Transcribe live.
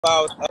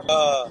about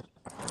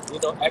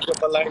Edgar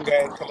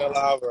Berlanga and Canelo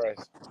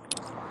Alvarez?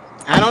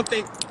 I don't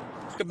think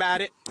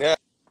about it. Yeah,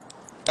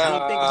 I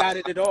don't think uh, about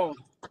it at all.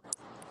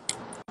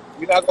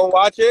 you not gonna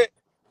watch it?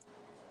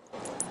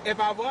 If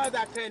I was,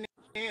 I couldn't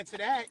answer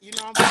that.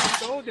 I'm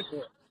too old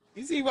for it.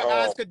 You see what Oh,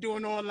 Oscar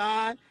doing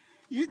online?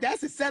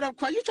 That's a setup.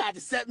 You tried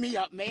to set me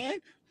up, man.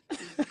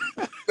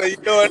 so you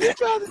doing You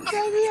tried to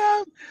set me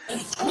up.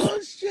 Oh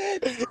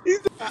shit. it? He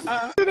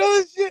Uh-uh. said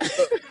other shit.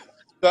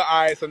 So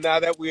all right, so now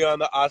that we're on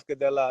the Oscar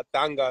de la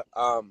Tanga,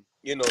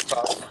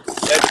 talk,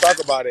 let's talk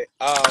about it.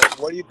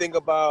 What do you think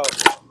about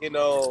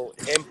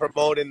him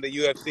promoting the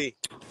UFC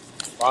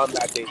on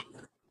that date?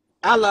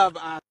 I love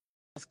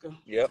Oscar.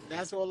 Yep,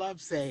 That's all I'm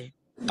saying.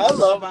 I I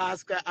love love.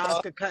 Oscar. Uh,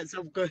 Oscar cut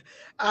some good.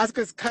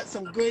 Oscar's cut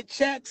some good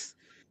checks.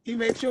 He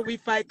makes sure we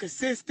fight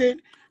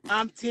consistent.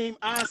 I'm team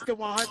Oscar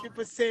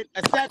 100%.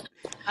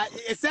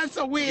 Except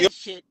some you weird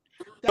shit.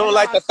 That don't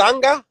like the Oscar,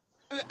 tanga?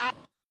 I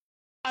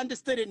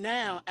understood it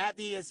now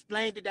after he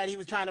explained it that he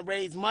was trying to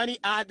raise money.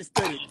 I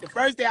understood it. The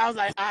first day I was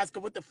like, Oscar,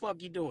 what the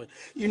fuck you doing?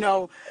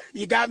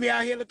 You got me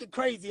out here looking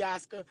crazy,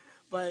 Oscar.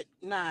 But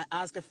nah,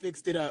 Oscar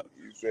fixed it up.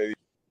 You said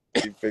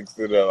he fixed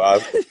it up.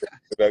 Oscar fixed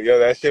it up. Yo,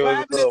 that shit What was a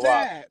happened to little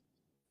wild. that?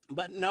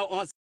 But no,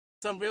 on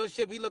some real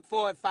shit, we look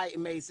forward to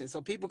fighting Mason.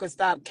 So people can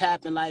stop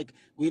capping like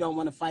we don't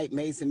want to fight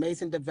Mason.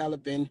 Mason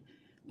developing.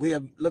 We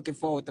are looking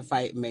forward to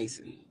fighting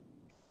Mason.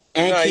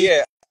 And No,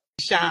 yeah.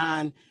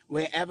 Keyshawn,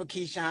 wherever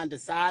Keyshawn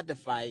decide to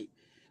fight,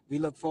 we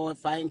look forward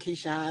to fighting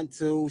Keyshawn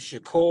too,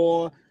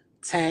 Shakur,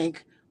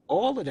 Tank,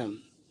 all of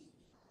them.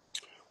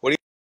 What do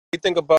you think about